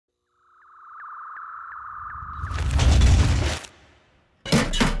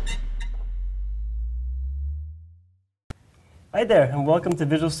Hi there, and welcome to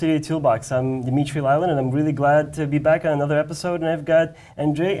Visual Studio Toolbox. I'm Dmitry, and I'm really glad to be back on another episode. And I've got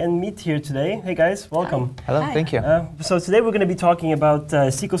Andrea and Meet here today. Hey guys, welcome. Hi. Hello, thank you. So today we're going to be talking about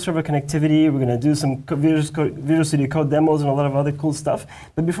SQL Server connectivity. We're going to do some Visual Studio Code demos and a lot of other cool stuff.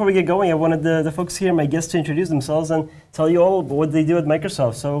 But before we get going, I wanted the folks here, my guests, to introduce themselves and tell you all what they do at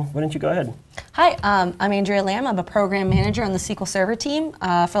Microsoft. So why don't you go ahead? Hi, I'm Andrea Lamb. I'm a program manager on the SQL Server team.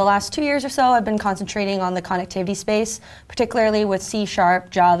 For the last 2 years or so, I've been concentrating on the connectivity space, particularly with C#,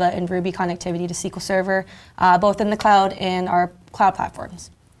 Java, and Ruby connectivity to SQL Server, both in the cloud and our cloud platforms.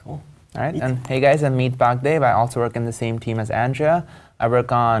 Cool. All right, and hey guys, I'm Bhagdev. I also work in the same team as Andrea. I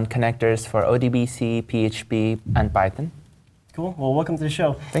work on connectors for ODBC, PHP, and Python. Cool. Well, welcome to the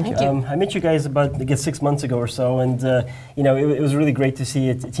show. Thank you. I met you guys about, I guess, 6 months ago or so, and it was really great to see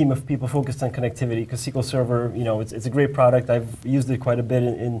a team of people focused on connectivity, because SQL Server, it's a great product. I've used it quite a bit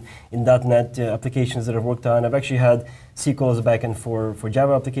in .NET applications that I've worked on. I've actually had SQL as a backend for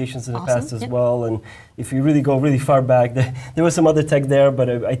Java applications in the past as well. And if you really go really far back, there was some other tech there, but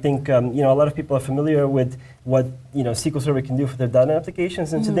I think a lot of people are familiar with what SQL Server can do for their .NET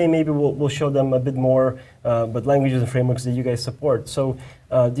applications. And today maybe we'll show them a bit more about languages and frameworks that you guys support. So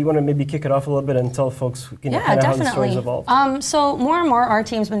do you want to maybe kick it off a little bit and tell folks kind of how the story's evolved? So more and more our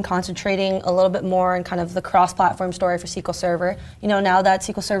team's been concentrating a little bit more on kind of the cross-platform story for SQL Server. Now that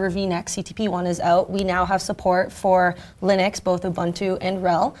SQL Server vNext CTP1 is out, we now have support for Linux, both Ubuntu and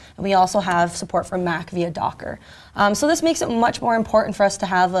RHEL, and we also have support for Mac via Docker. So this makes it much more important for us to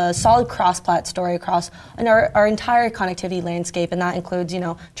have a solid cross-plat story across our entire connectivity landscape, and that includes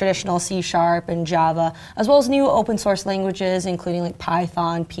traditional C# and Java, as well as new open source languages, including like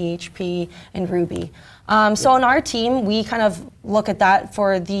Python, PHP, and Ruby. So on our team, we kind of look at that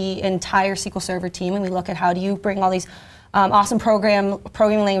for the entire SQL Server team, and we look at how do you bring all these awesome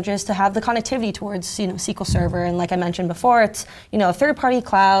programming languages to have the connectivity towards SQL Server. And like I mentioned before, it's third-party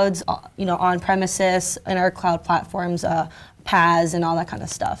clouds, on-premises, and our cloud platforms, PaaS, and all that kind of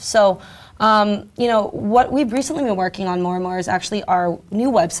stuff. So what we've recently been working on more and more is actually our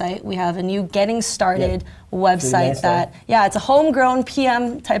new website. We have a new getting started website it's a homegrown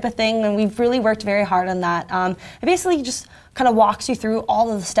PM type of thing, and we've really worked very hard on that. It basically just kind of walks you through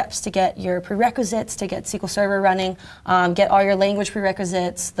all of the steps to get your prerequisites, to get SQL Server running, get all your language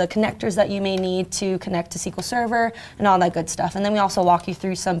prerequisites, the connectors that you may need to connect to SQL Server, and all that good stuff. And then we also walk you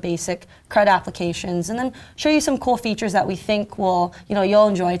through some basic CRUD applications, and then show you some cool features that we think will, you'll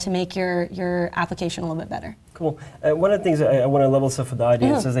enjoy to make your application a little bit better. Cool. One of the things I want to level set for the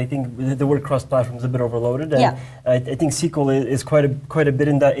audience is I think the word cross-platform is a bit overloaded, and I think SQL is quite a bit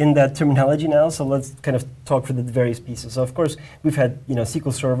in that terminology now. So let's kind of talk for the various pieces. So of course we've had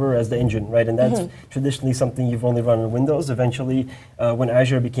SQL Server as the engine, right? And that's traditionally something you've only run on Windows. Eventually, when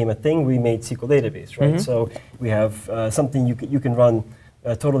Azure became a thing, we made SQL Database, right? So we have something you can run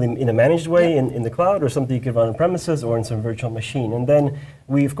totally in a managed way in the cloud, or something you can run on premises or in some virtual machine. And then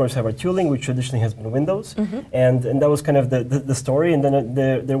we, of course, have our tooling, which traditionally has been Windows. And that was kind of the story. And then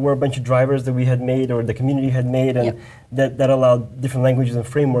there were a bunch of drivers that we had made, or the community had made, and that allowed different languages and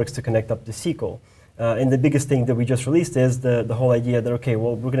frameworks to connect up to SQL. And the biggest thing that we just released is the whole idea that, okay,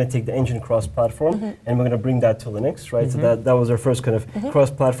 well, we're going to take the engine cross-platform, and we're going to bring that to Linux, right? So that was our first kind of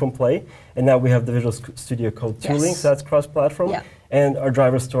cross-platform play. And now we have the Visual Studio Code tooling, so that's cross-platform. And our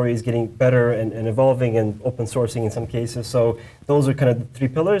driver story is getting better and evolving and open sourcing in some cases. So those are kind of the three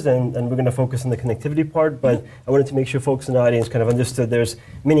pillars, and we're going to focus on the connectivity part. But I wanted to make sure folks in the audience kind of understood there's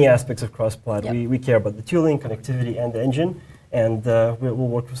many aspects of cross-plat. We care about the tooling, connectivity, and the engine, and we'll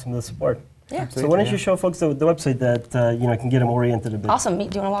work with some of the support. So why don't you show folks the website that can get them oriented a bit. Awesome. Do you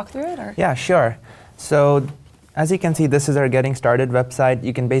want to walk through it? Or? Yeah, sure. So as you can see, this is our Getting Started website.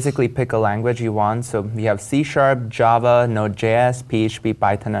 You can basically pick a language you want. So we have C#, Java, Node.js, PHP,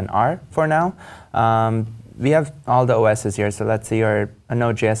 Python, and R for now. We have all the OSs here. So let's say you're a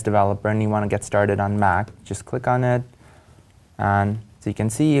Node.js developer and you want to get started on Mac. Just click on it. And so you can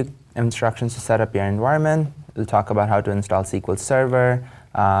see instructions to set up your environment. We'll talk about how to install SQL Server,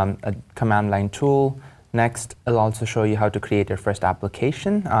 a command line tool. Next, it'll also show you how to create your first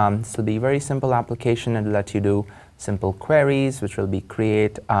application. This will be a very simple application. It'll let you do simple queries, which will be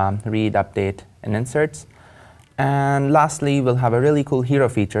create, read, update, and inserts. And lastly, we'll have a really cool hero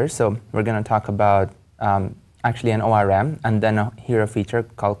feature. So we're going to talk about actually an ORM, and then a hero feature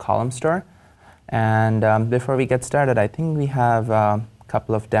called Column Store. And before we get started, I think we have a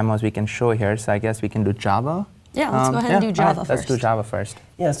couple of demos we can show here. So I guess we can do Java. Yeah, let's go ahead and do Java first. Let's do Java first.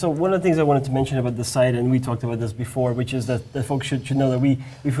 Yeah, so one of the things I wanted to mention about the site, and we talked about this before, which is that folks should know that we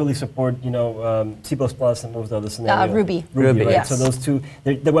fully support, C++ and most of the other scenarios. Ruby. Ruby, right? Yes. So those two,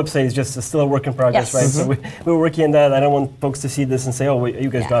 the website is just still a work in progress, right? So we're working on that. I don't want folks to see this and say, oh, wait, are you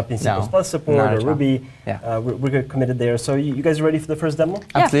guys dropping C++ support or Ruby? We're committed there. So you guys are ready for the first demo?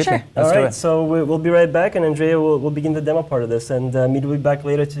 Absolutely. Sure. Let's All do right, it. so we'll be right back, and Andrea will begin the demo part of this, and Meet will be back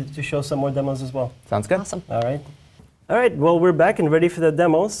later to show some more demos as well. Sounds good. Awesome. All right. All right, well, we're back and ready for the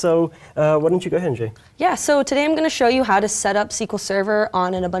demo, so why don't you go ahead, Andrea? Yeah, so today I'm going to show you how to set up SQL Server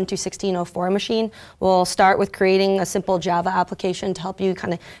on an Ubuntu 16.04 machine. We'll start with creating a simple Java application to help you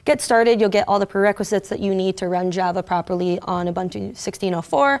kind of get started. You'll get all the prerequisites that you need to run Java properly on Ubuntu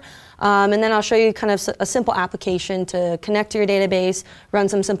 16.04. And then I'll show you kind of a simple application to connect to your database, run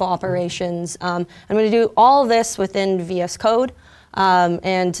some simple operations. I'm going to do all of this within VS Code.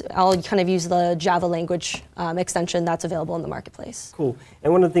 And I'll kind of use the Java language extension that's available in the marketplace. Cool.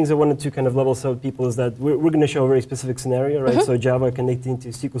 And one of the things I wanted to kind of level set with people is that we're going to show a very specific scenario, right? So Java connecting to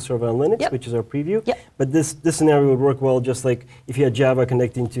SQL Server on Linux, which is our preview. But this scenario would work well just like if you had Java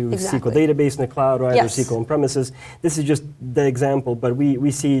connecting to SQL database in the cloud, right? Or SQL on premises. This is just the example, but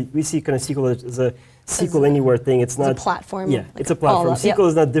we see kind of SQL as a SQL anywhere thing. It's not a platform. Yeah, it's a platform. SQL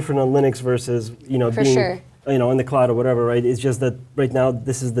is not different on Linux versus being in the cloud or whatever, right? It's just that right now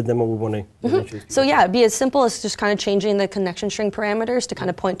this is the demo we want to introduce. So yeah, it'd be as simple as just kind of changing the connection string parameters to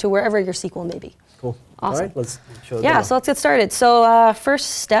kind of point to wherever your SQL may be. Cool. Awesome. All right, let's show the demo. So let's get started. So first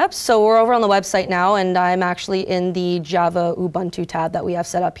steps, so we're over on the website now, and I'm actually in the Java Ubuntu tab that we have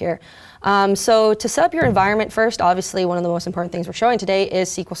set up here. So to set up your environment first, obviously one of the most important things we're showing today is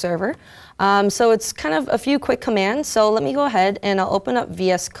SQL Server. So it's kind of a few quick commands. So let me go ahead and I'll open up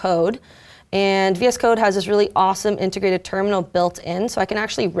VS Code. And VS Code has this really awesome integrated terminal built in, so I can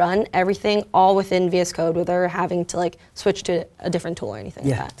actually run everything all within VS Code without having to like switch to a different tool or anything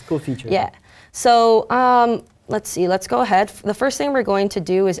like that. It's a cool feature. Yeah. So let's see, let's go ahead. The first thing we're going to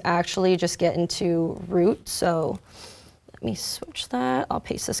do is actually just get into root. So let me switch that. I'll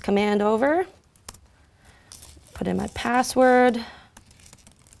paste this command over, put in my password.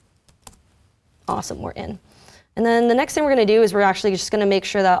 Awesome, we're in. And then the next thing we're going to do is we're actually just going to make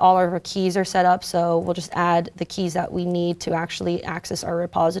sure that all of our keys are set up. So we'll just add the keys that we need to actually access our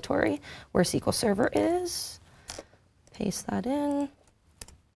repository where SQL Server is. Paste that in.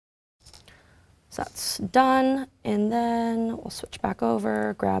 So that's done. And then we'll switch back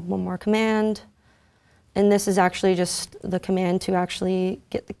over, grab one more command. And this is actually just the command to actually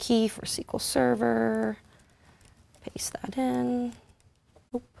get the key for SQL Server. Paste that in.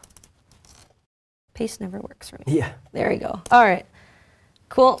 Paste never works for me. Yeah. There we go. All right.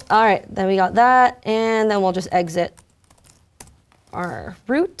 Cool. All right. Then we got that. And then we'll just exit our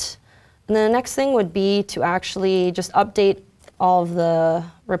root. And then the next thing would be to actually just update all of the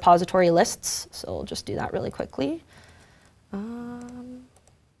repository lists. So we'll just do that really quickly.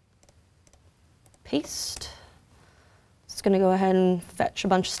 Paste. It's going to go ahead and fetch a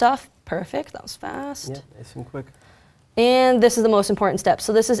bunch of stuff. Perfect. That was fast. Yeah, nice and quick. And this is the most important step.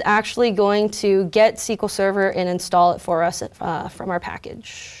 So this is actually going to get SQL Server and install it for us from our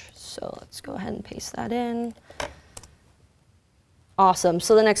package. So let's go ahead and paste that in. Awesome.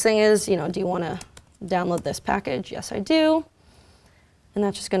 So the next thing is, do you want to download this package? Yes, I do. And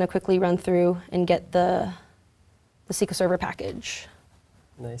that's just going to quickly run through and get the SQL Server package.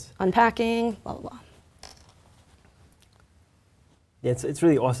 Nice. Unpacking, blah, blah, blah. Yeah, it's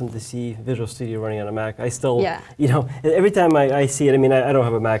really awesome to see Visual Studio running on a Mac. I still, every time I see it, I mean, I don't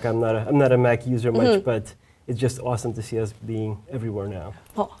have a Mac. I'm not a Mac user much, but it's just awesome to see us being everywhere now.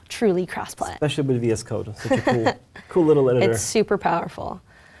 Oh, truly cross-plat. Especially with VS Code. It's such a cool little editor. It's super powerful.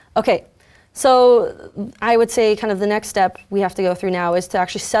 Okay, so I would say kind of the next step we have to go through now is to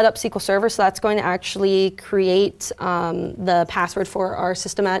actually set up SQL Server. So that's going to actually create the password for our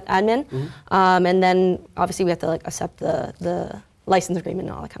system admin. And then obviously we have to like accept the license agreement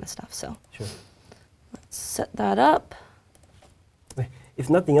and all that kind of stuff. So let's set that up. If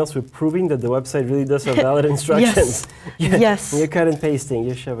nothing else, we're proving that the website really does have valid instructions. Yes. You're cut and pasting,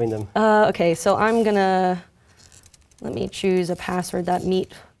 you're shoving them. Okay, so I'm gonna, let me choose a password that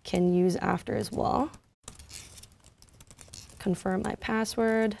Meet can use after as well. Confirm my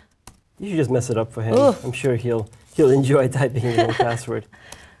password. You should just mess it up for him. Ooh. I'm sure he'll enjoy typing his own password.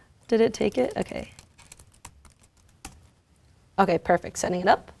 Did it take it? Okay. Okay, perfect. Setting it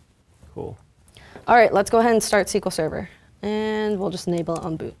up. Cool. All right, let's go ahead and start SQL Server. And we'll just enable it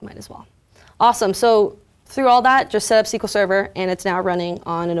on boot, might as well. Awesome. So through all that, just set up SQL Server, and it's now running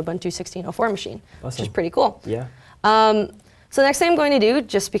on an Ubuntu 16.04 machine, which is pretty cool. Yeah. So the next thing I'm going to do,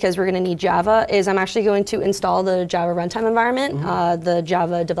 just because we're going to need Java, is I'm actually going to install the Java runtime environment, the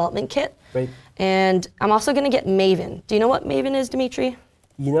Java development kit. Right. And I'm also going to get Maven. Do you know what Maven is, Dmitry?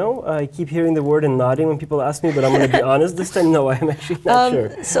 You know, I keep hearing the word and nodding when people ask me, but I'm going to be honest this time, no, I'm actually not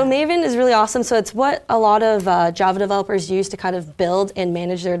sure. So Maven is really awesome. So it's what a lot of Java developers use to kind of build and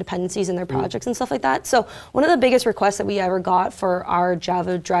manage their dependencies in their projects and stuff like that. So one of the biggest requests that we ever got for our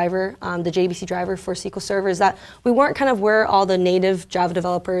Java driver, the JDBC driver for SQL Server, is that we weren't kind of where all the native Java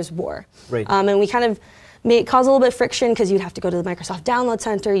developers were. Right. And we kind of cause a little bit of friction because you'd have to go to the Microsoft Download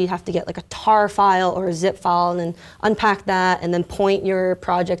Center, you'd have to get like a tar file or a zip file and then unpack that and then point your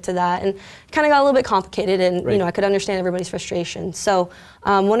project to that, and it kind of got a little bit complicated, and you know, I could understand everybody's frustration. So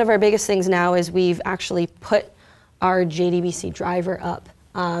one of our biggest things now is we've actually put our JDBC driver up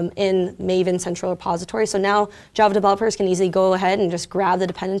in Maven Central Repository. So now Java developers can easily go ahead and just grab the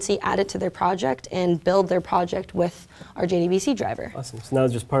dependency, add it to their project, and build their project with our JDBC driver. Awesome. So now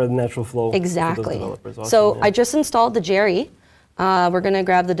it's just part of the natural flow. Exactly. For those developers. Awesome, so yeah. I just installed the Jerry. We're going to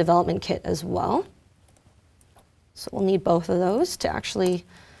grab the development kit as well. So we'll need both of those to actually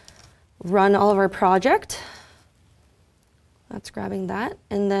run all of our project. That's grabbing that.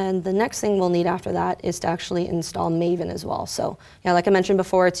 And then the next thing we'll need after that is to actually install Maven as well. So yeah, like I mentioned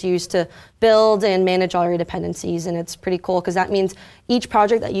before, it's used to build and manage all your dependencies, and it's pretty cool because that means each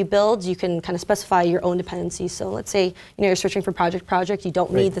project that you build, you can kind of specify your own dependencies. So let's say you're searching for project, you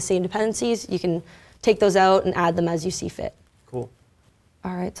don't need the same dependencies. You can take those out and add them as you see fit. Cool.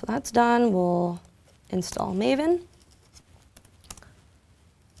 All right, so that's done. We'll install Maven.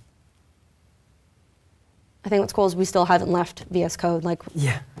 I think what's cool is we still haven't left VS Code.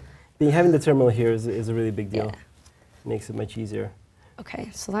 Yeah, having the terminal here is a really big deal. Yeah. Makes it much easier.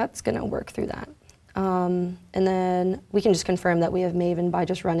 Okay, so that's going to work through that. And then we can just confirm that we have Maven by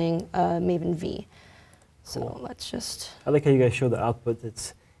just running Maven V. So let's just... I like how you guys show the output.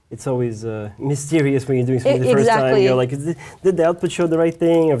 It's always mysterious when you're doing something the first time. You're like, did the output show the right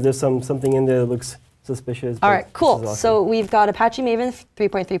thing? Or if there's something in there that looks suspicious. All right, cool. Awesome. So we've got Apache Maven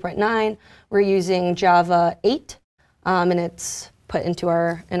 3.3.9. We're using Java 8, and it's put into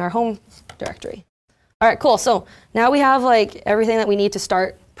our home directory. All right, cool. So now we have everything that we need to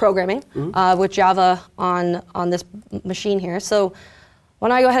start programming with Java on this machine here. So why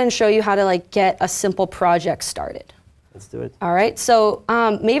don't I go ahead and show you how to get a simple project started. Let's do it. All right, so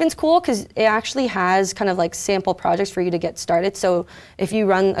Maven's cool because it actually has kind of sample projects for you to get started. So if you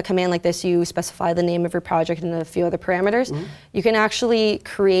run a command like this, you specify the name of your project and a few other parameters. You can actually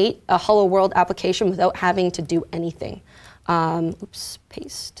create a Hello World application without having to do anything. Oops,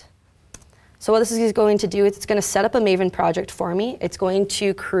 paste. So what this is going to do is it's going to set up a Maven project for me. It's going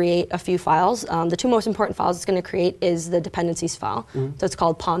to create a few files. The two most important files it's going to create is the dependencies file. So it's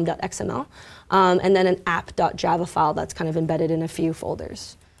called pom.xml. And then an app.java file that's kind of embedded in a few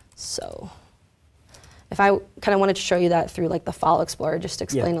folders. So if I kind of wanted to show you that through the file explorer, just to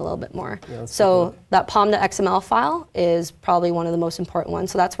explain a little bit more. Yeah, so that pom.xml file is probably one of the most important ones.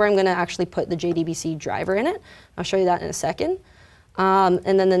 So that's where I'm going to actually put the JDBC driver in it. I'll show you that in a second.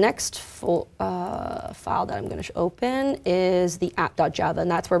 And then the next file that I'm going to open is the app.java,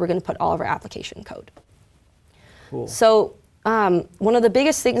 and that's where we're going to put all of our application code. Cool. So one of the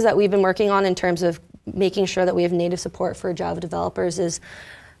biggest things that we've been working on in terms of making sure that we have native support for Java developers is,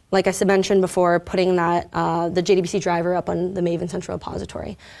 like I mentioned before, putting that the JDBC driver up on the Maven Central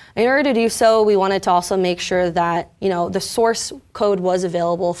Repository. In order to do so, we wanted to also make sure that the source code was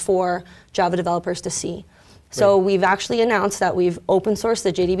available for Java developers to see. So we've actually announced that we've open sourced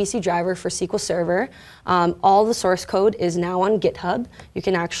the JDBC driver for SQL Server. All the source code is now on GitHub. You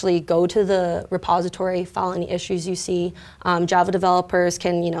can actually go to the repository, file any issues you see. Java developers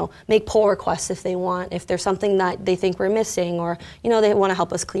can, make pull requests if they want, if there's something that they think we're missing, or they want to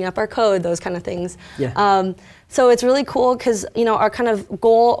help us clean up our code, those kind of things. Yeah. So it's really cool because our kind of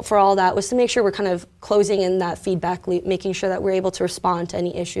goal for all that was to make sure we're kind of closing in that feedback loop, making sure that we're able to respond to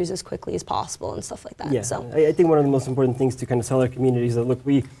any issues as quickly as possible and stuff like that. Yeah, so I think one of the most important things to kind of tell our community is that, look,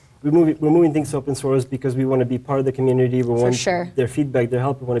 we're moving things to open source because we want to be part of the community. We want their feedback, their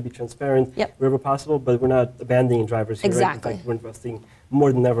help. We want to be transparent wherever possible, but we're not abandoning drivers here. Exactly. Right? In fact, we're investing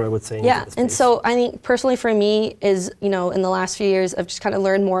more than ever, I would say. Yeah, and so I think personally for me is, in the last few years, I've just kind of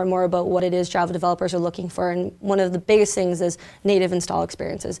learned more and more about what it is Java developers are looking for, and one of the biggest things is native install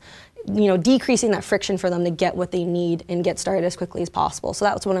experiences. Decreasing that friction for them to get what they need and get started as quickly as possible. So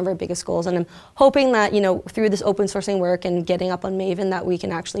that was one of our biggest goals, and I'm hoping that through this open sourcing work and getting up on Maven that we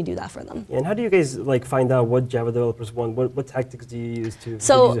can actually do that for them. Yeah, and how do you guys find out what Java developers want? What tactics do you use to give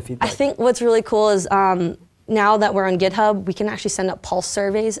you the feedback? I think what's really cool is now that we're on GitHub, we can actually send up pulse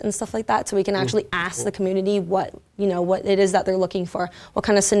surveys and stuff like that. So we can actually ask the community what it is that they're looking for, what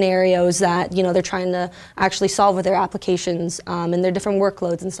kind of scenarios that they're trying to actually solve with their applications and their different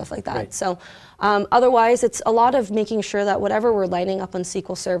workloads and stuff like that. Right. So otherwise, it's a lot of making sure that whatever we're lighting up on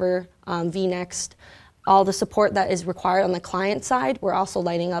SQL Server, vNext, all the support that is required on the client side, we're also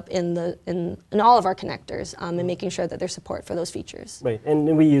lighting up in all of our connectors and making sure that there's support for those features. Right,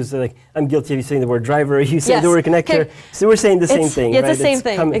 and we use, I'm guilty of you saying the word driver, you say the word connector, so we're saying the same thing, right? It's the same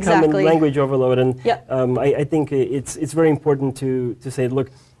thing, exactly. Common language overload, and I think it's very important to say,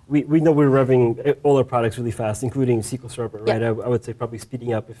 look, we know we're revving all our products really fast, including SQL Server, right? I would say probably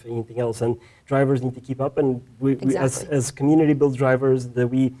speeding up if anything else, and drivers need to keep up, and we as community build drivers that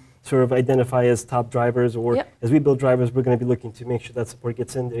we sort of identify as top drivers, or as we build drivers, we're going to be looking to make sure that support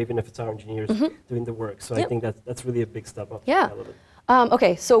gets in there, even if it's our engineers doing the work. So I think that's really a big step up. Yeah.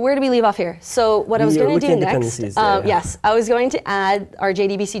 Okay, so where do we leave off here? So what I was going to do next, yes, I was going to add our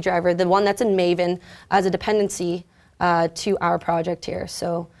JDBC driver, the one that's in Maven, as a dependency to our project here.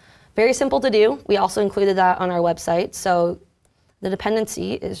 So very simple to do. We also included that on our website. So the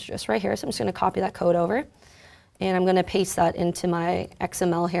dependency is just right here. So I'm just going to copy that code over. And I'm going to paste that into my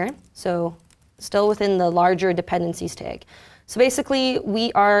XML here. So still within the larger dependencies tag. So basically,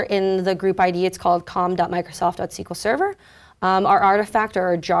 we are in the group ID. It's called com.microsoft.sql server. Our artifact or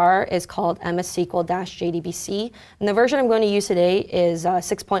our jar is called mssql-jdbc. And the version I'm going to use today is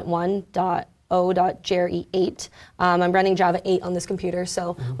 6.1.0.jre8. I'm running Java 8 on this computer.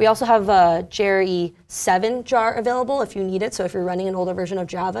 So we also have a Jre 7 jar available if you need it. So if you're running an older version of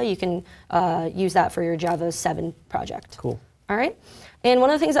Java, you can use that for your Java 7 project. Cool. All right. And one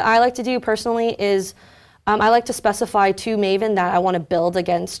of the things that I like to do personally is I like to specify to Maven that I want to build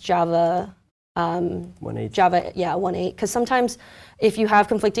against Java 1.8. Java, 1.8. Because sometimes if you have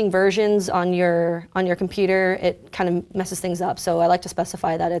conflicting versions on your computer, it kind of messes things up. So I like to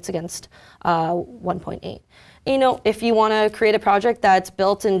specify that it's against 1.8. If you want to create a project that's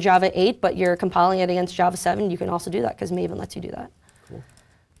built in Java 8, but you're compiling it against Java 7, you can also do that because Maven lets you do that. Cool.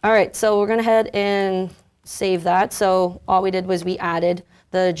 All right, so we're going to head and save that. So all we did was we added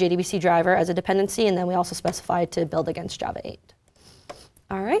the JDBC driver as a dependency, and then we also specified to build against Java 8.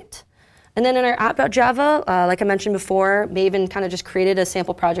 All right. And then in our app.java, like I mentioned before, Maven kind of just created a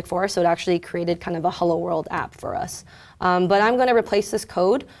sample project for us, so it actually created kind of a hello world app for us. But I'm going to replace this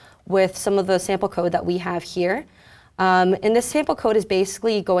code with some of the sample code that we have here. And this sample code is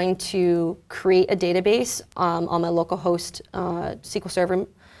basically going to create a database on my localhost SQL Server,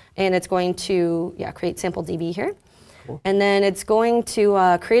 and it's going to create sample DB here. Cool. And then it's going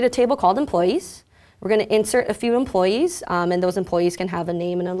to create a table called employees. We're going to insert a few employees, and those employees can have a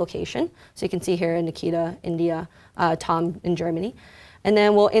name and a location. So you can see here Nikita, India, Tom in Germany. And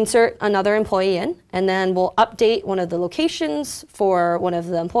then we'll insert another employee in, and then we'll update one of the locations for one of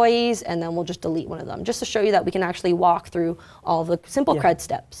the employees, and then we'll just delete one of them, just to show you that we can actually walk through all the simple CRUD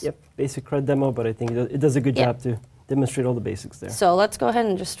steps. Yep, basic CRUD demo, but I think it does a good job to demonstrate all the basics there. So let's go ahead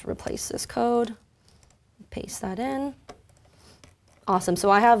and just replace this code, paste that in. Awesome. So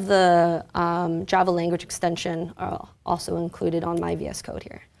I have the Java language extension also included on my VS Code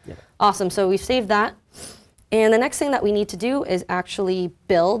here. Yep. Awesome. So we've saved that. And the next thing that we need to do is actually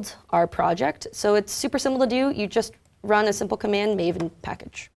build our project. So it's super simple to do. You just run a simple command, maven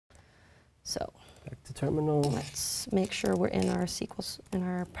package. So back to terminal. Let's make sure we're in our SQL, in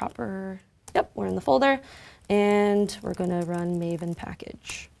our proper, we're in the folder. And we're going to run maven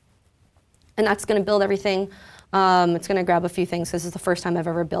package. And that's going to build everything. It's going to grab a few things. This is the first time I've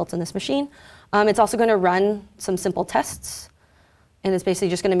ever built on this machine. It's also going to run some simple tests. And it's basically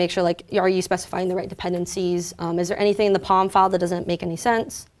just going to make sure, like, are you specifying the right dependencies? Is there anything in the POM file that doesn't make any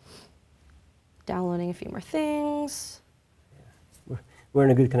sense? Downloading a few more things. Yeah. We're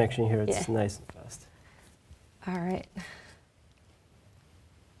in a good connection here. It's nice and fast. All right.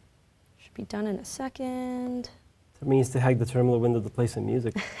 Should be done in a second. That means to hack the terminal window to play some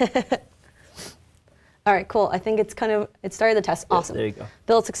music. All right, cool. I think it started the test. Awesome. There you go.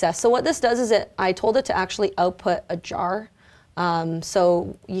 Build success. So what this does is I told it to actually output a jar.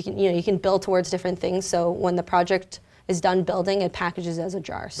 So you can build towards different things. So when the project is done building, it packages as a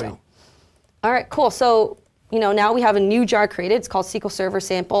jar. So, all right, cool. So now we have a new jar created. It's called SQL Server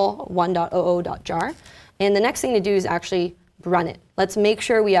Sample 1.00.jar. And the next thing to do is actually run it. Let's make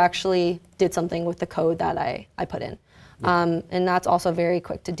sure we actually did something with the code that I put in. And that's also very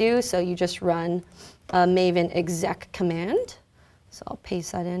quick to do. So you just run a maven exec command. So I'll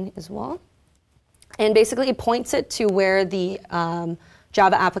paste that in as well. And basically it points it to where the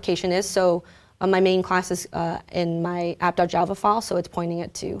Java application is. So my main class is in my app.java file, so it's pointing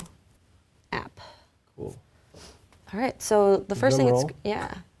it to app. Cool. All right, so the first thing it's,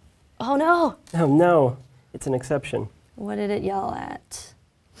 yeah. Oh no. Oh no, it's an exception. What did it yell at?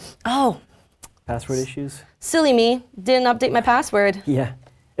 Oh. Password issues? Silly me, didn't update my password. Yeah,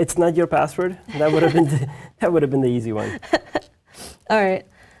 it's not your password. That would have been that would have been the easy one. All right.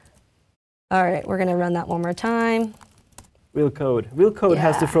 All right, we're gonna run that one more time. Real code. Real code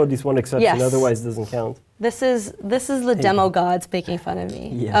has to throw this one exception, yes. Otherwise it doesn't count. This is the demo gods making fun of me.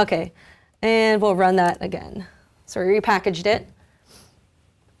 Yeah. Okay, and we'll run that again. So we repackaged it.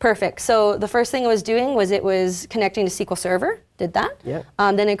 Perfect. So the first thing it was doing was it was connecting to SQL Server. Did that. Yeah.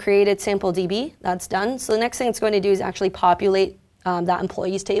 Then it created sample DB. That's done. So the next thing it's going to do is actually populate that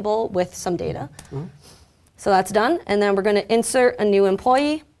employees table with some data. Mm-hmm. So that's done. And then we're going to insert a new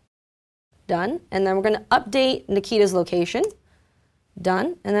employee. Done. And then we're going to update Nikita's location.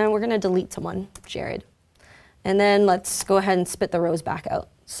 Done. And then we're going to delete someone, Jared. And then let's go ahead and spit the rows back out.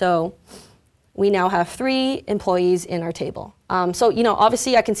 So we now have 3 employees in our table. So, you know,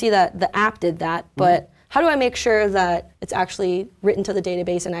 obviously I can see that the app did that, but how do I make sure that it's actually written to the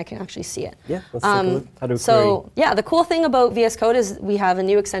database and I can actually see it? Yeah, let's take a look. How to so, query. yeah, the cool thing about VS Code is we have a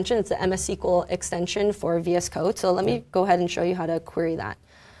new extension. It's the MS SQL extension for VS Code. So let me go ahead and show you how to query that.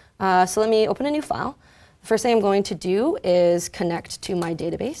 So let me open a new file. The first thing I'm going to do is connect to my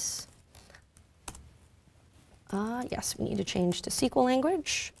database. Yes, we need to change to SQL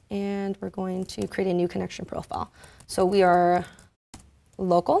language, and we're going to create a new connection profile. So we are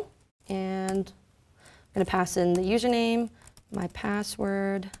local, and I'm going to pass in the username, my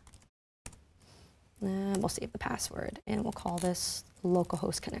password, and we'll save the password, and we'll call this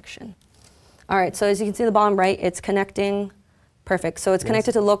localhost connection. All right, so as you can see at the bottom right, it's connecting. Perfect. So it's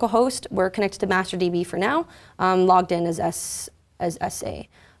connected to localhost. We're connected to MasterDB for now. Logged in as SA.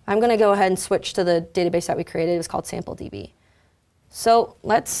 I'm going to go ahead and switch to the database that we created. It was called SampleDB. So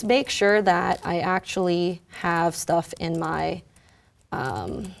let's make sure that I actually have stuff in my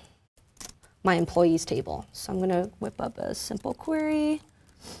my employees table. So I'm going to whip up a simple query.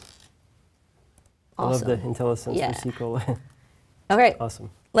 Awesome. I love the IntelliSense for SQL. Okay. Awesome.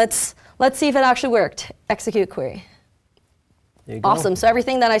 Let's see if it actually worked. Execute query. There you go. Awesome. So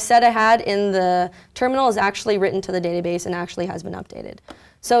everything that I said I had in the terminal is actually written to the database and actually has been updated.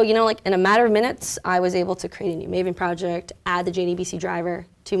 So, you know, like in a matter of minutes, I was able to create a new Maven project, add the JDBC driver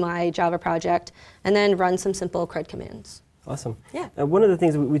to my Java project, and then run some simple CRUD commands. Awesome. Yeah. One of the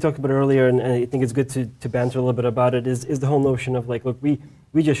things we talked about earlier, and I think it's good to banter a little bit about it, is the whole notion of like, look, we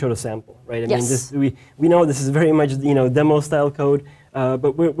just showed a sample, right? I yes. mean, we know this is very much, you know, demo style code,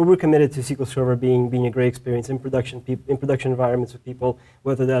 but we're committed to SQL Server being a great experience in production environments with people,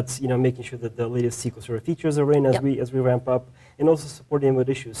 whether that's, you know, making sure that the latest SQL Server features are in as we ramp up, and also supporting them with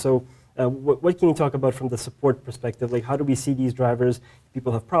issues. So what can you talk about from the support perspective? Like, how do we see these drivers? If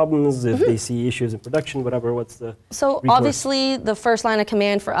people have problems, if they see issues in production, whatever, what's the So recourse? obviously, the first line of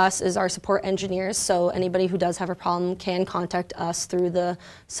command for us is our support engineers. So anybody who does have a problem can contact us through the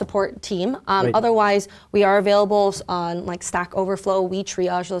support team. Right. Otherwise, we are available on like Stack Overflow. We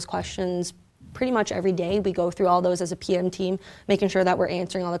triage those questions pretty much every day. We go through all those as a PM team, making sure that we're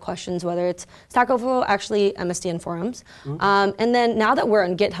answering all the questions, whether it's Stack Overflow, actually MSDN forums. And then now that we're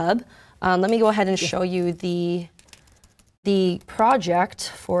on GitHub, let me go ahead and show you the project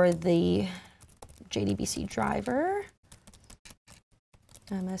for the JDBC driver.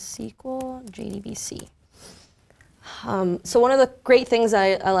 MS SQL JDBC. So one of the great things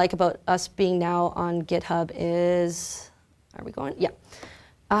I like about us being now on GitHub is, are we going? Yeah.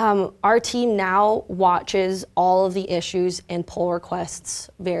 Our team now watches all of the issues and pull requests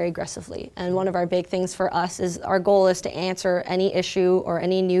very aggressively. And one of our big things for us is our goal is to answer any issue or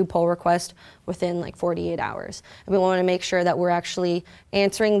any new pull request within like 48 hours. And we want to make sure that we're actually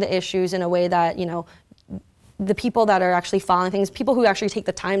answering the issues in a way that, you know, the people that are actually filing things, people who actually take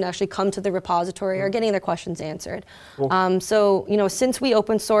the time to actually come to the repository are getting their questions answered. Cool. So, you know, since we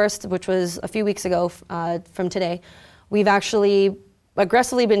open sourced, which was a few weeks ago from today, we've actually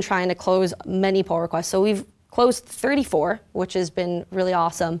aggressively been trying to close many pull requests. So we've closed 34, which has been really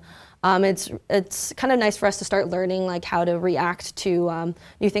awesome. It's kind of nice for us to start learning like how to react to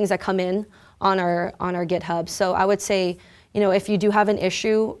new things that come in on our GitHub. So I would say, you know, if you do have an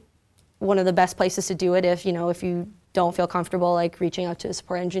issue, one of the best places to do it, if you don't feel comfortable like reaching out to a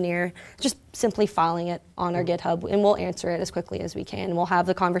support engineer, just simply filing it on our GitHub, and we'll answer it as quickly as we can. We'll have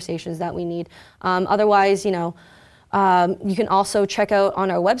the conversations that we need. Otherwise, you know, you can also check out on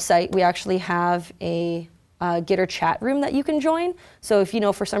our website, we actually have a Gitter chat room that you can join. So if, you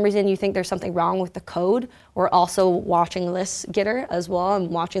know, for some reason you think there's something wrong with the code, we're also watching this Gitter as well and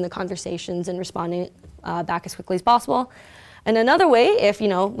watching the conversations and responding back as quickly as possible. And another way, if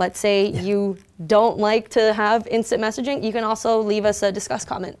let's say you don't like to have instant messaging, you can also leave us a discuss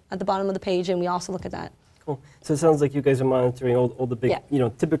comment at the bottom of the page, and we also look at that. Cool. So it sounds like you guys are monitoring all the big,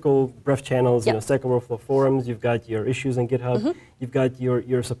 typical Bref channels, Stack Overflow forums. You've got your issues on GitHub. You've got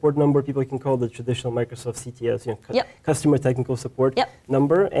your support number, people can call the traditional Microsoft CTS, customer technical support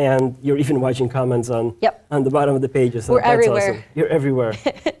number, and you're even watching comments on the bottom of the pages. So We're that's everywhere. Awesome. You're everywhere.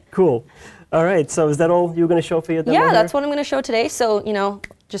 Cool. All right. So is that all you're going to show for your demo? Yeah, that's what I'm going to show today. So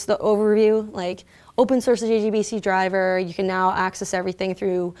just the overview, like open source JGBC driver. You can now access everything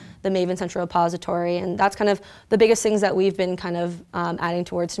through the Maven Central repository, and that's kind of the biggest things that we've been kind of adding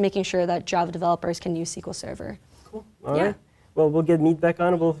towards making sure that Java developers can use SQL Server. Cool. All right. Well, we'll get Meet back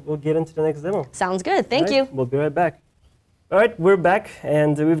on, and we'll get into the next demo. Sounds good. Thank you. We'll be right back. All right, we're back,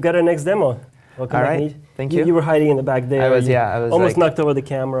 and we've got our next demo. Welcome All back, right. Meet. Thank you. You were hiding in the back there. I was almost like knocked over the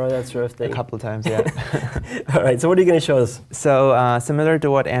camera, that sort of thing. a couple of times, yeah. All right, so what are you going to show us? So similar to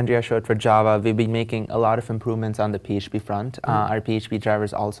what Andrea showed for Java, we've been making a lot of improvements on the PHP front. Our PHP driver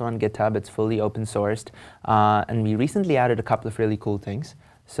is also on GitHub. It's fully open sourced. And we recently added a couple of really cool things.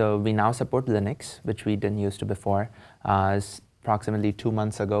 So we now support Linux, which we didn't used to before. Approximately 2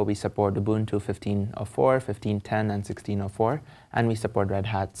 months ago, we support Ubuntu 15.04, 15.10, and 16.04. And we support Red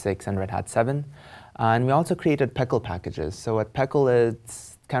Hat 6 and Red Hat 7. And we also created Pickle packages. So what Pickle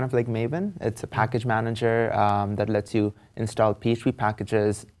is kind of like Maven. It's a package manager that lets you install PHP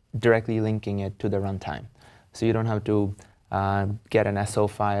packages directly linking it to the runtime. So you don't have to get an SO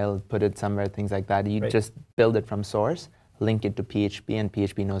file, put it somewhere, things like that. You just build it from source, link it to PHP, and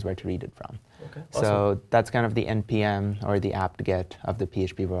PHP knows where to read it from. Okay. So awesome. that's kind of the NPM or the apt-get of the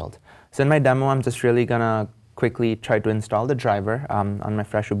PHP world. So in my demo, I'm just really going to quickly try to install the driver on my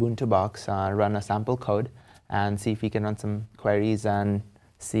fresh Ubuntu box, run a sample code, and see if we can run some queries and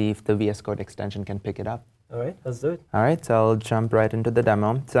see if the VS Code extension can pick it up. All right, let's do it. All right, so I'll jump right into the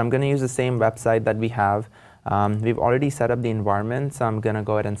demo. So I'm going to use the same website that we have. We've already set up the environment, so I'm going to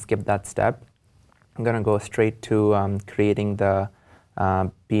go ahead and skip that step. I'm going to go straight to creating the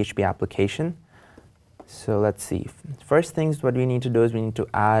PHP application. So let's see. First things what we need to do is we need to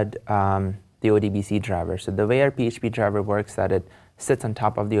add the ODBC driver. So the way our PHP driver works, that it sits on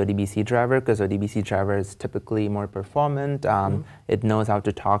top of the ODBC driver, because ODBC driver is typically more performant. It knows how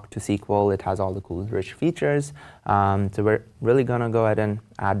to talk to SQL. It has all the cool, rich features. So we're really going to go ahead and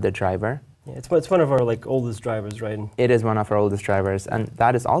add the driver. Yeah, it's one of our oldest drivers, right? It is one of our oldest drivers, and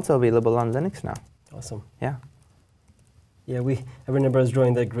that is also available on Linux now. Awesome. Yeah. Yeah, I remember us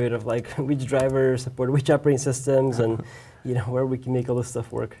drawing that grid of which driver support which operating systems, and where we can make all this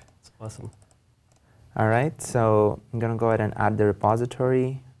stuff work. It's awesome. All right, so I'm going to go ahead and add the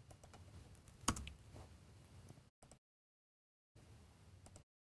repository.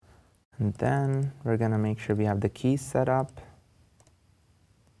 And then we're going to make sure we have the keys set up.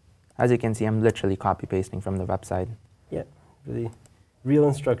 As you can see, I'm literally copy-pasting from the website. Yeah, really real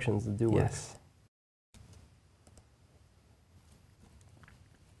instructions that do work. Yes.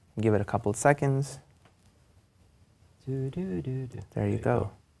 Give it a couple seconds. There you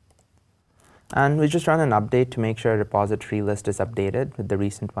go. And we just run an update to make sure repository list is updated with the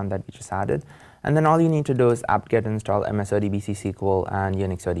recent one that we just added. And then all you need to do is apt-get install MS-ODBC SQL and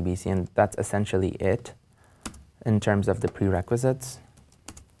Unix ODBC, and that's essentially it in terms of the prerequisites.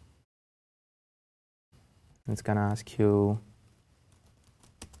 It's going to ask you,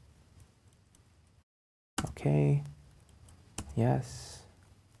 OK, yes.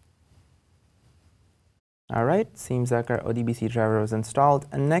 All right, seems like our ODBC driver was installed.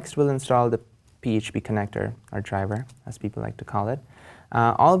 And next, we'll install the PHP connector, or driver, as people like to call it.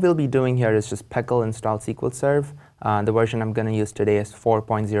 All we'll be doing here is just pickle install SQL Serve. The version I'm going to use today is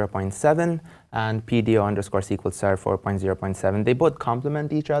 4.0.7, and PDO underscore SQL Serve 4.0.7. They both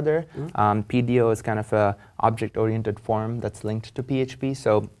complement each other. PDO is kind of an object-oriented form that's linked to PHP,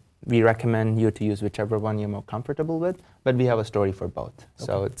 so we recommend you to use whichever one you're more comfortable with, but we have a story for both. Okay.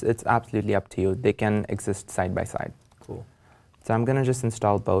 So it's absolutely up to you. They can exist side by side. Cool. So I'm going to just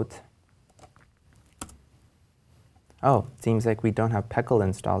install both. Oh, it seems like we don't have pickle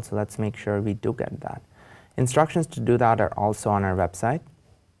installed, so let's make sure we do get that. Instructions to do that are also on our website.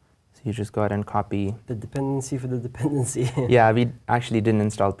 So you just go ahead and copy. The dependency for the dependency. Yeah, we actually didn't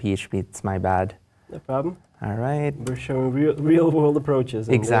install PHP. It's my bad. No problem. All right. We're showing real-world approaches.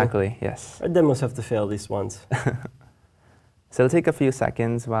 Exactly, yes. Our demos have to fail at least once. So it'll take a few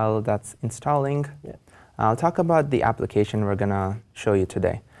seconds while that's installing. Yeah. I'll talk about the application we're going to show you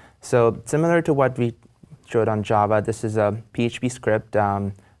today. So similar to what we showed on Java, this is a PHP script.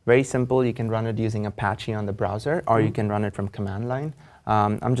 Very simple. You can run it using Apache on the browser, or you can run it from command line.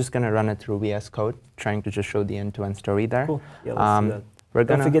 I'm just going to run it through VS Code, trying to just show the end-to-end story there. Cool. Yeah, let's do that.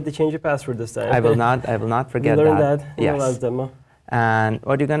 Don't forget to change your password this time. I will not forget that. You learned that in the Yes. last demo. And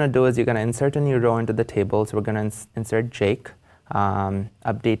what you're going to do is you're going to insert a new row into the table. So we're going to insert Jake,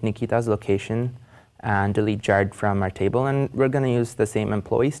 update Nikita's location, and delete Jared from our table. And we're going to use the same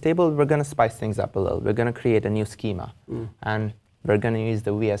employees table. We're going to spice things up a little. We're going to create a new schema. And we're going to use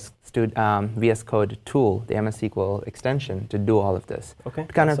the VS Code tool, the MS SQL extension, to do all of this. Okay.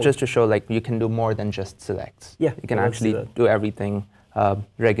 Kind of just to show like you can do more than just selects. Yeah. You can actually do everything a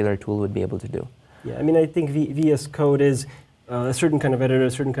regular tool would be able to do. Yeah, I mean, I think VS Code is a certain kind of editor, a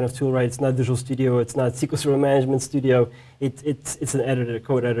certain kind of tool, right? It's not Visual Studio, it's not SQL Server Management Studio. It's an editor,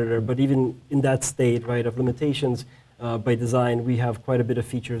 code editor. But even in that state, right, of limitations, by design, we have quite a bit of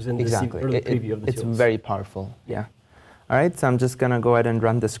features in this early preview of the tools. It's very powerful, yeah. All right, so I'm just going to go ahead and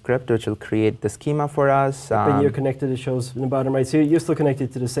run the script, which will create the schema for us. When you're connected, it shows in the bottom right. So you're still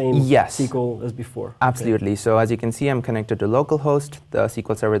connected to the same SQL as before. Absolutely. Okay. So as you can see, I'm connected to localhost, the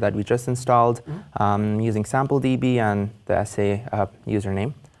SQL Server that we just installed, using SampleDB and the SA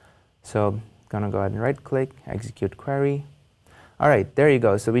username. So I'm going to go ahead and right-click, execute query. All right, there you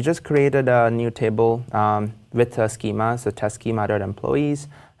go. So we just created a new table with a schema, so test schema.employees.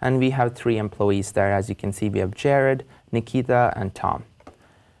 And we have 3 employees there. As you can see, we have Jared, Nikita, and Tom.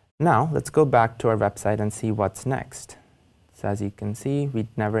 Now, let's go back to our website and see what's next. So as you can see, we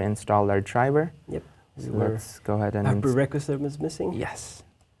never installed our driver. Yep. So let's go ahead and... Our prerequisite is missing? Yes.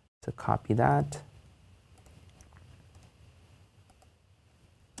 So copy that.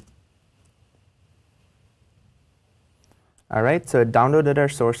 All right, so it downloaded our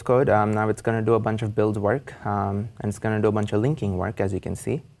source code. Now it's going to do a bunch of build work, and it's going to do a bunch of linking work, as you can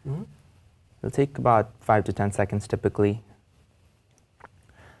see. It'll take about 5 to 10 seconds typically.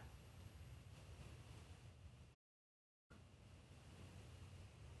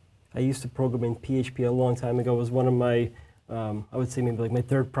 I used to program in PHP a long time ago. It was one of my, I would say maybe like my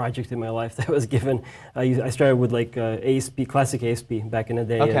 3rd project in my life that I was given. I started with like ASP, classic ASP back in the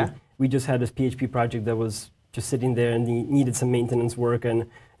day. Okay. And we just had this PHP project that was just sitting there and needed some maintenance work, and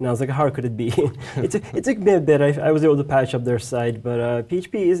I was like, how hard could it be? it took me a bit. I was able to patch up their site, but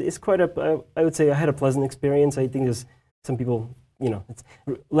PHP is quite I would say I had a pleasant experience. I think there's some people,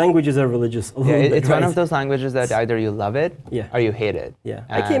 languages are religious a little bit, it's one of those languages that either you love it or you hate it. Yeah,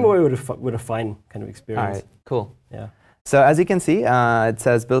 I came away with a fine kind of experience. All right, cool. Yeah. So as you can see, it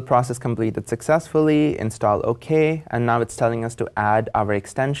says build process completed successfully, install OK, and now it's telling us to add our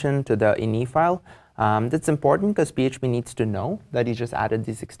extension to the ini file. That's important because PHP needs to know that you just added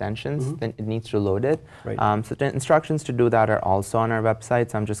these extensions, then it needs to load it. Right. So the instructions to do that are also on our website,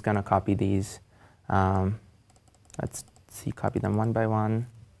 so I'm just going to copy these. Let's see, copy them one by one.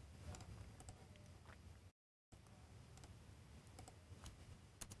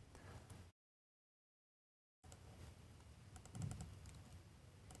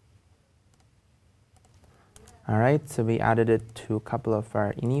 All right, so we added it to a couple of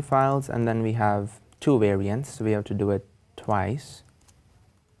our ini files, and then we have 2 variants, so we have to do it twice.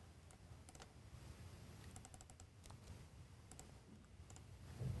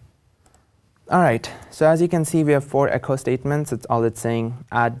 All right, so as you can see, we have 4 echo statements. It's saying,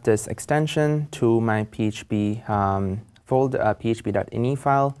 add this extension to my PHP folder, php.ini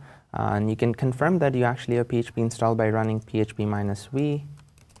file. And you can confirm that you actually have PHP installed by running php-v.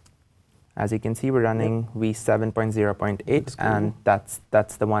 As you can see, we're running v7.0.8, and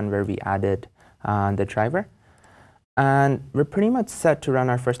that's the one where we added the driver. And we're pretty much set to run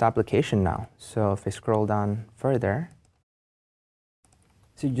our first application now. So if I scroll down further.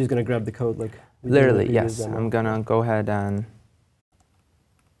 So you're just going to grab the code like? Literally, yes. I'm going to go ahead and...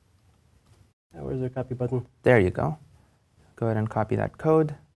 Where's the copy button? There you go. Go ahead and copy that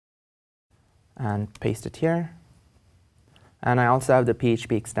code and paste it here. And I also have the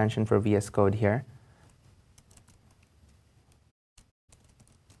PHP extension for VS Code here.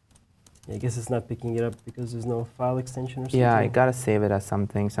 Yeah, I guess it's not picking it up because there's no file extension or something. Yeah, I got to save it as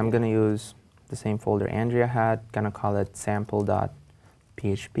something. So I'm going to use the same folder Andrea had. Going to call it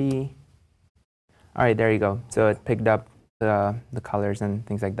sample.php. All right, there you go. So it picked up the colors and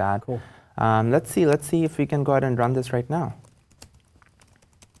things like that. Cool. Let's see if we can go ahead and run this right now.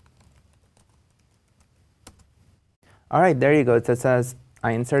 All right, there you go. So it says,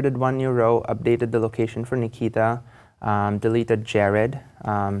 I inserted 1 new row, updated the location for Nikita, deleted Jared,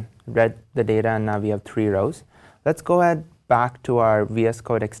 read the data, and now we have 3 rows. Let's go ahead back to our VS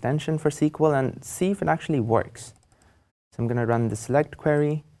Code extension for SQL and see if it actually works. So I'm going to run the select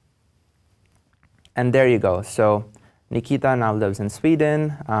query. And there you go. So Nikita now lives in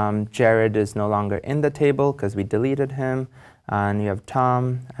Sweden. Jared is no longer in the table because we deleted him. and you have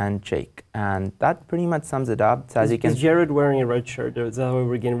Tom and Jake. And that pretty much sums it up. So as you can, is Jared wearing a red shirt? Is that how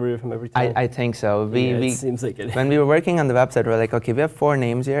we're getting rid of him every time? I think so. It seems like it. When we were working on the website, we're like, okay, we have 4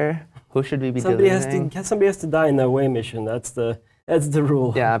 names here. Who should we be deleting? Somebody has to die in that away mission. That's the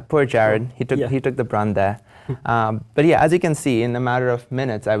rule. Yeah, poor Jared. He took the brunt there. But yeah, as you can see, in a matter of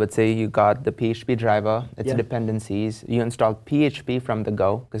minutes, I would say you got the PHP driver, its dependencies. You installed PHP from the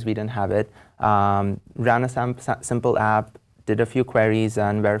go, because we didn't have it. Ran a simple app, did a few queries,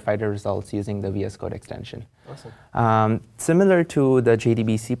 and verified the results using the VS Code extension. Awesome. Similar to the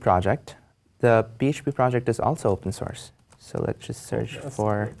JDBC project, the PHP project is also open source. So let's just search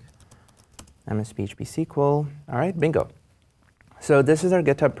for MS PHP SQL. All right, bingo. So this is our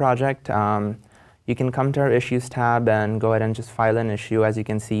GitHub project. You can come to our Issues tab and go ahead and just file an issue. As you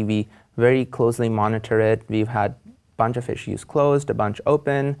can see, we very closely monitor it. We've had a bunch of issues closed, a bunch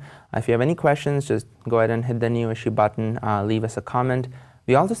open. If you have any questions, just go ahead and hit the New Issue button, leave us a comment.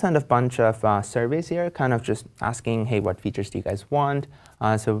 We also send a bunch of surveys here, kind of just asking, hey, what features do you guys want?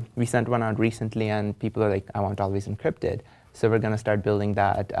 So we sent one out recently, and people are like, I want always encrypted. So we're going to start building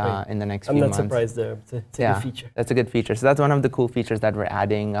that in the next few months. I'm not surprised there. It's a good feature. That's a good feature. So that's one of the cool features that we're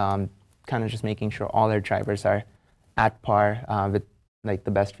adding, kind of just making sure all our drivers are at par with like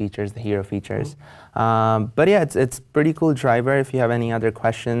the best features, the hero features. But yeah, it's pretty cool driver. If you have any other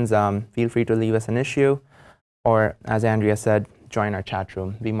questions, feel free to leave us an issue. Or as Andrea said, join our chat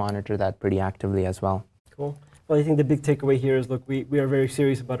room. We monitor that pretty actively as well. Cool. Well, I think the big takeaway here is, look, we are very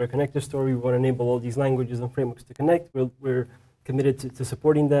serious about our connector story. We want to enable all these languages and frameworks to connect. We're committed to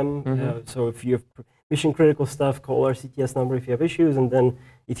supporting them. So if you have mission critical stuff, call our CTS number if you have issues. And then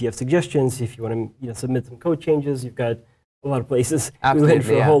if you have suggestions, if you want to submit some code changes, you've got a lot of places. Absolutely, we went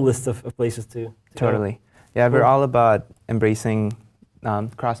for a whole list of places to Totally. Go. Yeah, we're all about embracing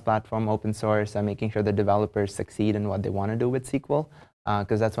cross-platform open source and making sure the developers succeed in what they want to do with SQL.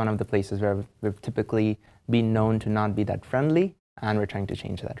 Because that's one of the places where we've typically been known to not be that friendly, and we're trying to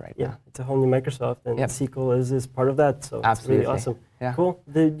change that right now. Yeah, it's a whole new Microsoft, and SQL is part of that, so Absolutely. It's really awesome. Yeah. Cool.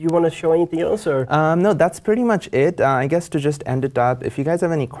 Do you want to show anything else? Or? No, that's pretty much it. I guess to just end it up, if you guys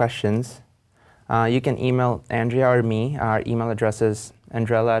have any questions, you can email Andrea or me. Our email address is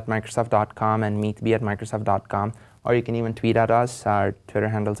andrella@microsoft.com and meetb@microsoft.com. Or you can even tweet at us. Our Twitter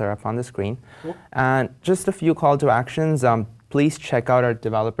handles are up on the screen. Cool. And just a few call to actions. Please check out our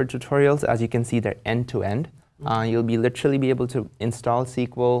developer tutorials. As you can see, they're end-to-end. You'll literally be able to install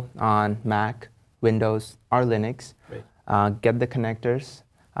SQL on Mac, Windows, or Linux, get the connectors,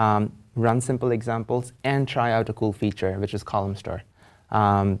 run simple examples, and try out a cool feature, which is column store.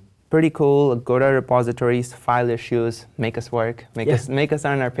 Pretty cool. Go to our repositories, file issues, make us work, make us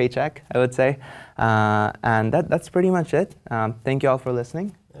earn our paycheck, I would say. And that's pretty much it. Thank you all for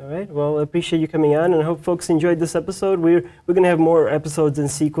listening. All right. Well, I appreciate you coming on, and I hope folks enjoyed this episode. We're going to have more episodes in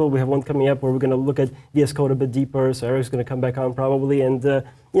SQL. We have one coming up where we're going to look at VS Code a bit deeper. So Eric's going to come back on probably. And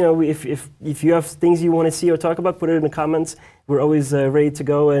if you have things you want to see or talk about, put it in the comments. We're always ready to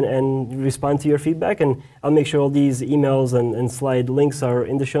go and respond to your feedback. And I'll make sure all these emails and slide links are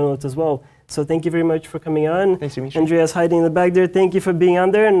in the show notes as well. So thank you very much for coming on. Thanks, Dmitry. Andrea's hiding in the back there. Thank you for being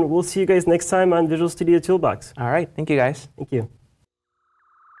on there, and we'll see you guys next time on Visual Studio Toolbox. All right. Thank you, guys. Thank you.